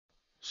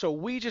So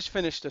we just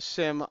finished a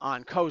sim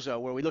on COSO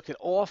where we looked at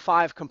all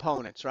 5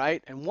 components,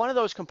 right? And one of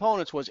those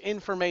components was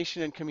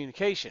information and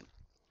communication.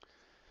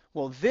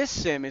 Well, this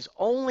sim is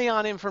only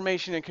on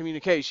information and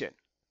communication.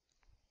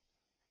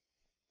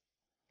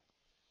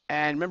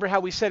 And remember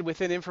how we said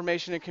within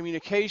information and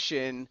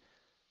communication,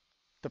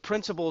 the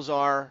principles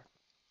are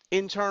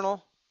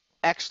internal,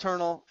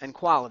 external, and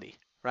quality,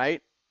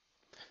 right?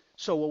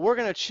 So what we're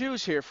going to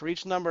choose here for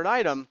each numbered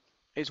item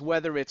is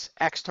whether it's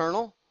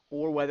external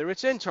or whether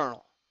it's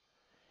internal.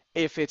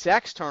 If it's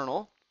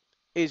external,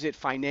 is it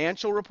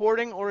financial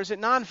reporting or is it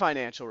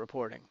non-financial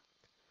reporting?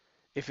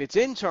 If it's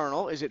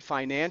internal, is it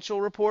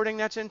financial reporting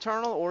that's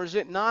internal or is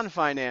it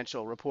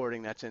non-financial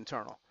reporting that's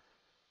internal?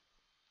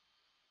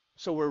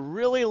 So we're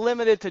really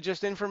limited to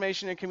just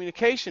information and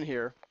communication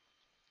here.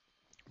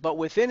 But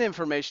within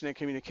information and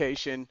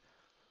communication,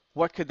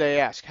 what could they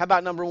ask? How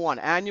about number 1,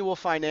 annual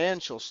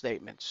financial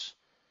statements?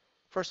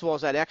 First of all,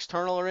 is that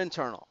external or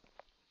internal?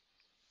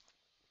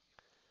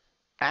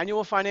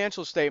 Annual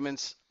financial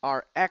statements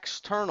are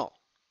external.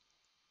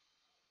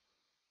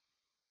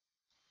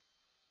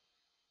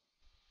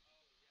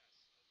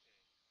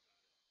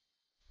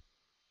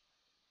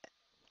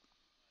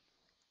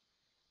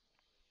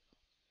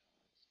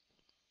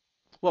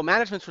 Well,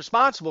 management's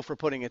responsible for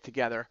putting it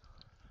together,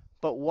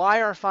 but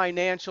why are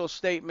financial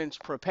statements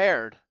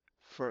prepared?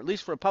 For at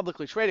least for a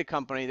publicly traded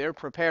company, they're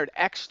prepared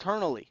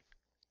externally.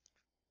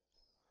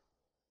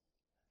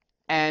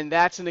 And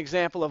that's an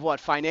example of what?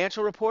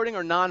 Financial reporting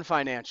or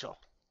non-financial?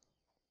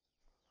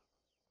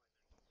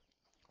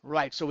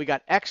 Right, so we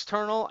got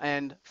external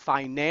and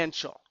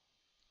financial.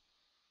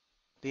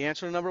 The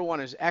answer to number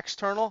 1 is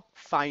external,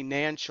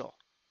 financial.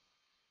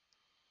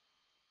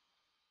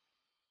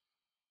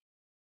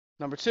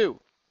 Number 2,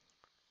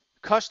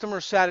 customer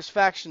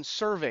satisfaction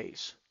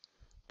surveys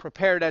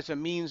prepared as a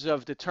means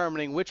of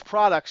determining which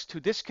products to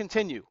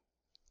discontinue.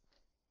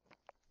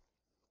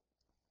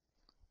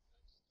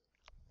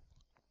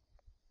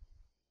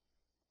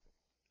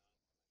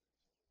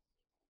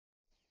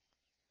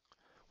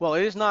 Well,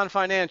 it is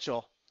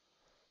non-financial,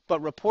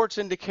 but reports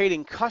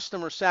indicating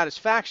customer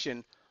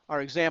satisfaction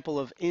are example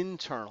of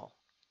internal.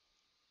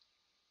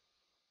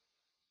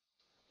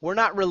 We're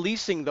not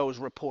releasing those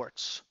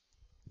reports.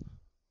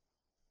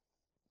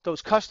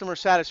 Those customer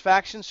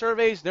satisfaction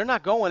surveys, they're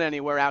not going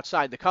anywhere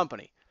outside the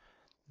company.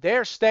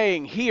 They're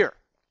staying here.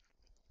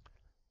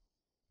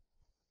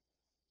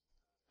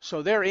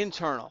 So they're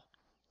internal.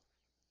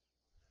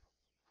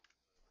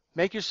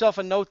 Make yourself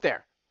a note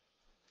there.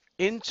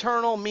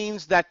 Internal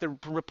means that the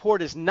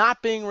report is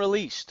not being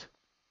released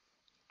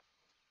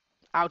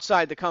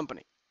outside the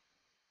company.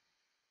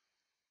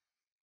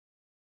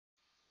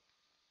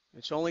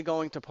 It's only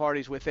going to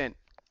parties within.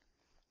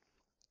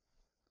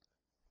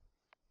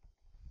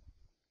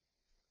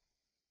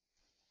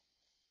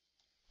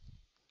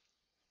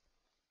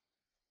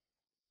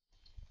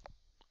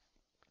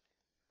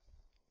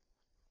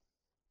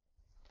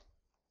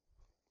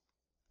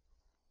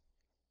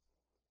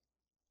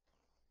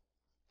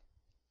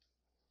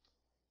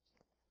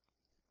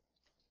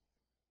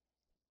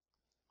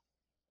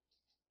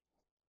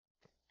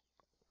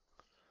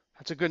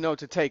 That's a good note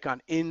to take on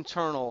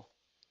internal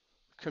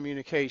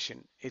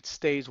communication. It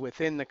stays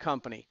within the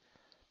company.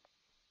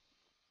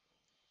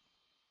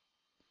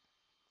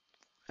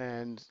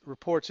 And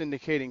reports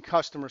indicating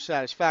customer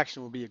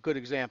satisfaction will be a good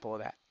example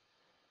of that.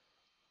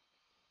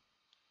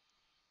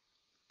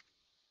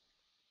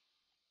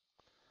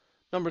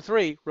 Number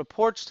 3,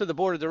 reports to the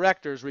board of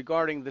directors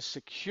regarding the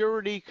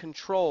security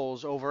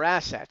controls over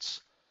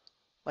assets,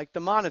 like the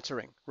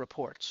monitoring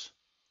reports.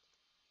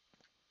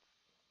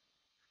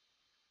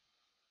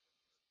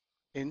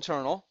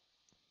 Internal,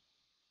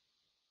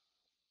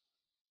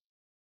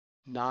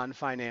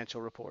 non-financial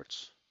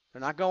reports.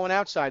 They're not going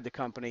outside the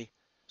company,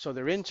 so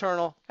they're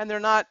internal, and they're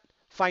not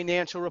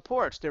financial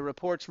reports. They're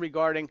reports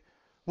regarding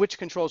which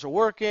controls are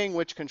working,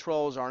 which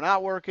controls are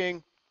not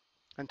working,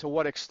 and to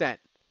what extent.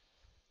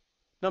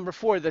 Number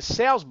 4, the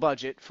sales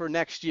budget for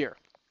next year.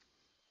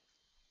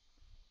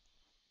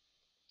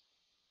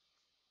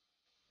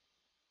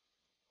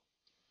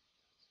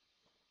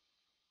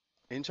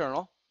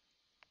 Internal.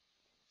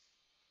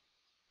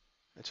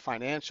 It's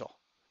financial.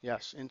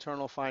 Yes,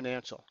 internal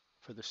financial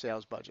for the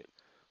sales budget.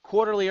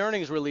 Quarterly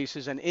earnings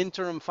releases and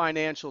interim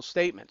financial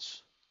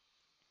statements.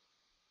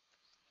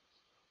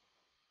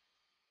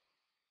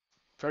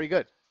 Very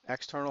good.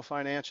 External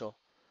financial.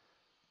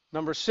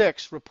 Number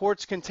 6,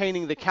 reports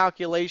containing the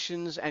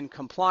calculations and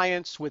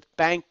compliance with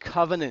bank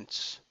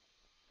covenants.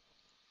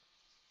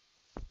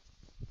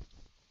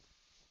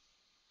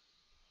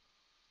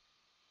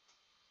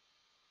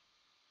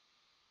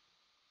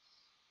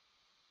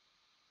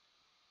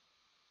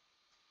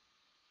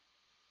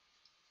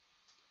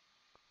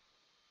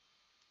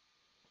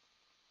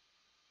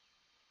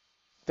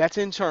 That's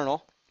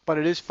internal, but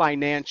it is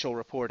financial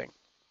reporting.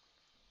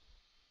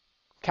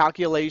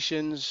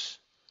 Calculations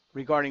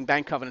regarding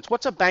bank covenants.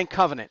 What's a bank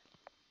covenant?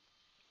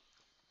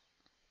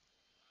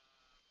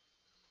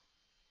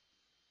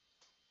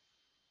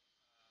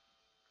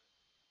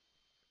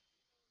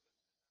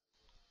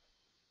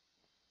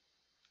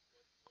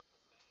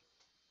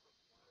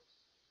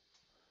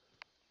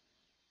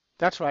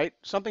 That's right.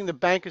 Something the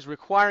bank is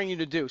requiring you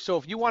to do. So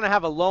if you want to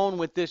have a loan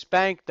with this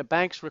bank, the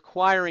bank's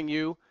requiring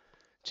you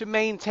to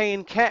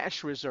maintain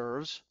cash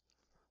reserves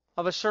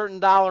of a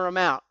certain dollar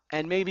amount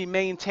and maybe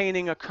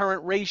maintaining a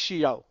current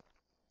ratio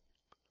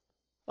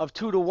of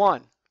 2 to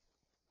 1.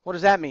 What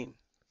does that mean?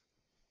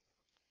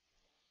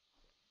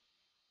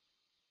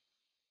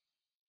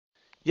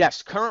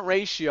 Yes, current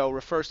ratio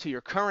refers to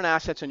your current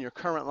assets and your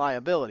current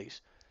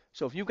liabilities.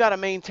 So if you've got to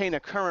maintain a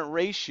current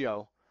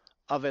ratio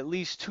of at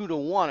least 2 to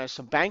 1 as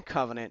a bank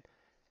covenant,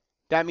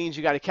 that means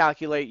you got to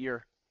calculate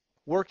your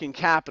working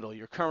capital,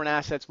 your current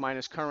assets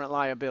minus current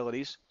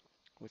liabilities,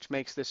 which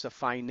makes this a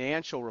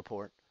financial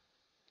report.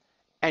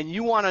 And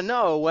you want to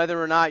know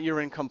whether or not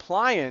you're in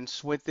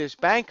compliance with this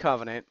bank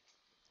covenant,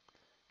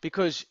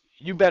 because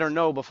you better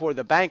know before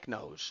the bank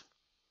knows.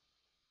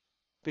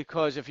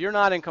 Because if you're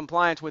not in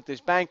compliance with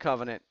this bank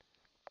covenant,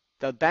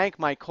 the bank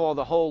might call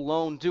the whole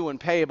loan due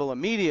and payable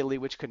immediately,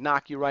 which could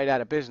knock you right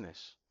out of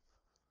business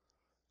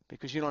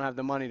because you don't have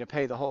the money to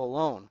pay the whole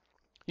loan.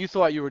 You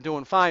thought you were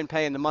doing fine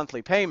paying the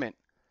monthly payment,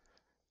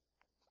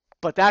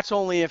 but that's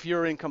only if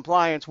you're in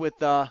compliance with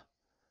the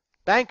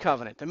bank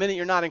covenant. The minute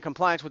you're not in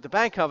compliance with the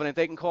bank covenant,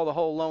 they can call the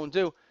whole loan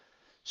due.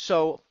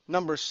 So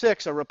number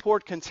 6, a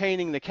report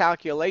containing the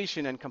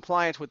calculation and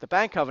compliance with the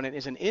bank covenant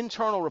is an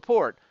internal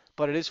report,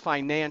 but it is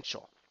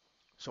financial.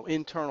 So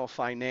internal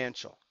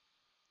financial.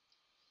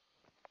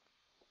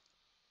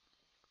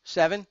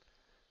 7,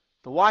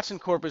 the Watson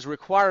Corp is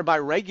required by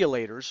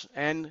regulators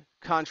and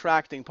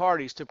contracting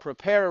parties to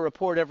prepare a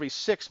report every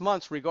 6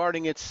 months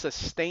regarding its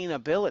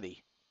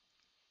sustainability.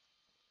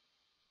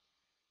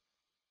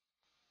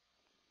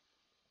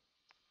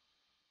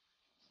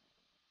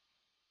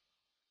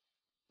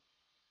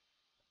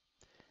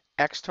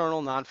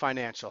 External,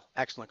 non-financial.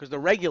 Excellent. Because the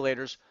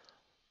regulators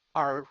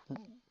are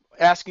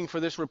asking for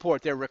this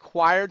report. They're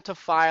required to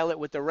file it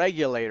with the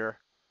regulator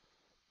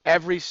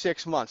every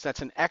 6 months.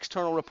 That's an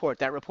external report.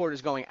 That report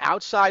is going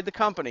outside the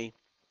company,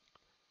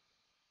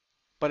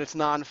 but it's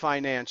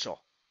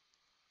non-financial.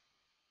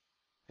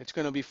 It's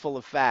going to be full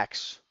of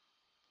facts.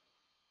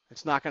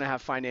 It's not going to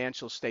have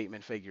financial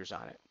statement figures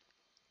on it.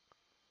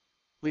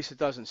 At least it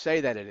doesn't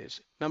say that it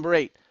is. Number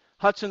 8,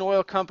 Hudson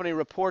Oil Company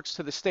reports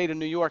to the state of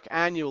New York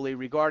annually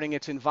regarding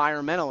its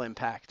environmental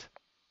impact.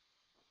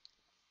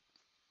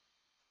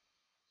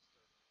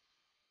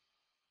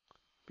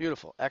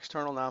 Beautiful.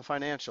 External,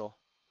 non-financial.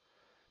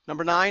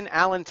 Number 9,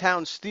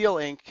 Allentown Steel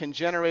Inc. can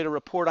generate a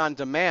report on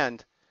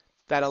demand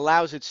that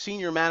allows its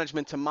senior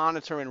management to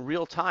monitor in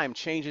real time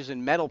changes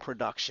in metal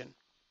production.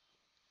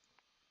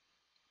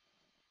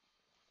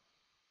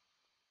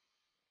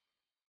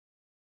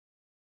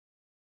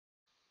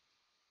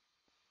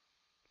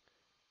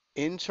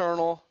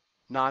 Internal,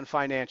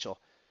 non-financial.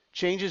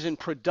 Changes in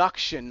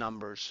production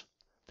numbers.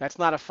 That's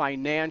not a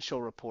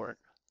financial report.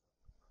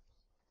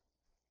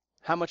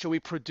 How much are we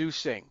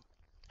producing?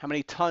 How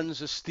many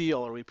tons of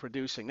steel are we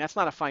producing? That's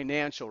not a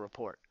financial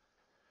report.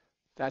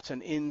 That's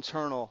an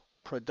internal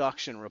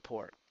production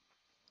report.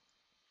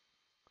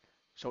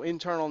 So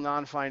internal,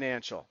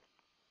 non-financial.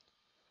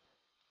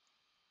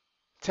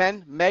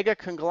 10, Mega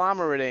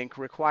Conglomerate Inc.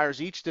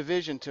 requires each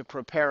division to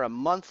prepare a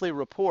monthly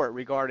report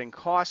regarding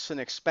costs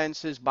and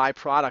expenses by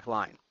product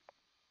line.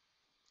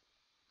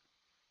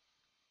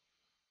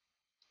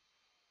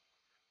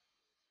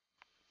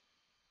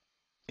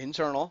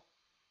 Internal.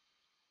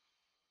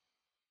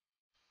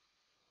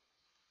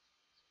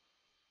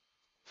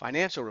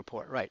 Financial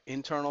report, right.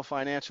 Internal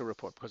financial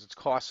report because it's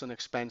costs and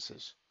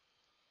expenses.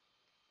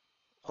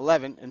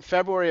 11, in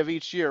February of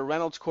each year,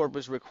 Reynolds Corp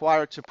is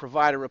required to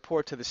provide a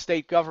report to the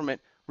state government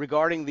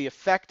regarding the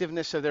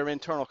effectiveness of their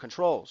internal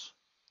controls.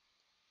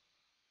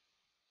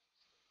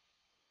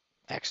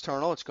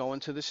 External, it's going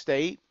to the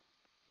state.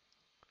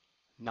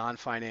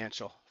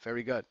 Non-financial,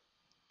 very good.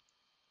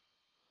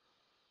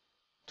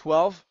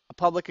 12, a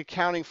public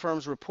accounting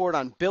firm's report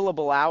on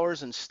billable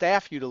hours and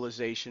staff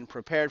utilization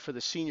prepared for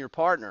the senior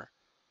partner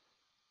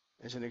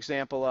is an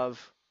example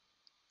of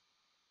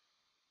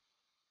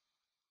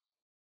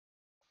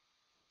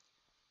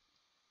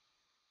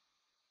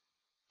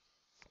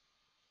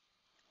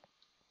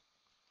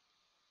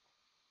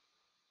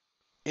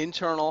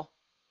internal,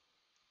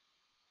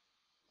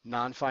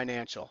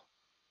 non-financial.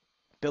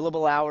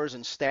 Billable hours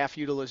and staff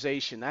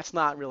utilization, that's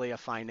not really a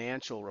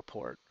financial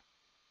report.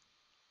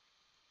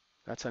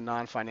 That's a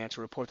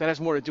non-financial report. That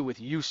has more to do with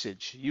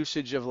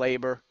usage of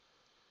labor,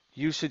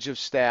 usage of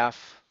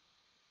staff.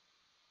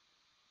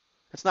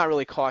 It's not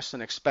really costs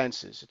and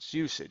expenses, it's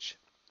usage.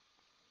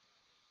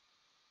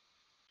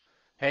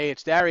 Hey,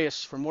 it's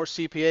Darius. For more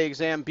CPA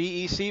exam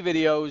BEC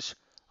videos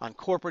on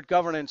corporate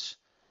governance,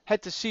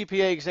 head to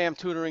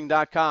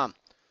cpaexamtutoring.com.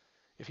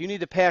 If you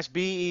need to pass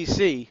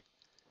BEC,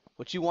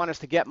 what you want is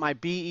to get my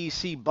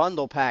BEC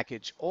bundle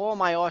package, all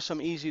my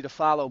awesome, easy to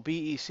follow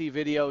BEC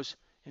videos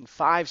in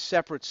 5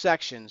 separate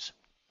sections.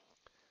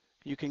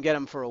 You can get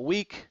them for a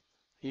week.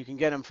 You can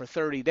get them for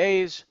 30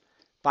 days.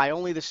 Buy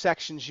only the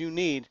sections you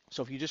need.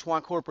 So if you just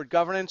want corporate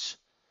governance,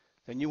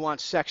 then you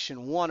want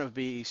section 1 of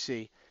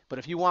BEC. But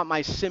if you want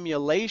my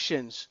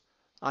simulations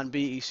on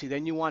BEC.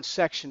 Then you want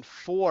section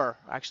 4,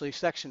 actually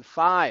section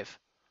 5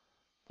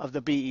 of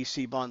the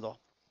BEC bundle.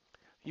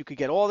 You could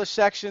get all the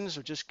sections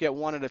or just get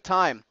one at a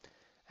time.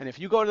 And if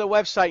you go to the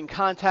website and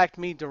contact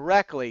me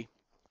directly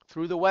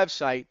through the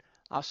website,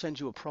 I'll send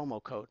you a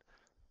promo code.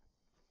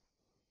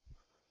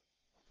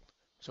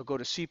 So go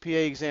to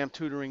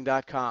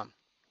cpaexamtutoring.com.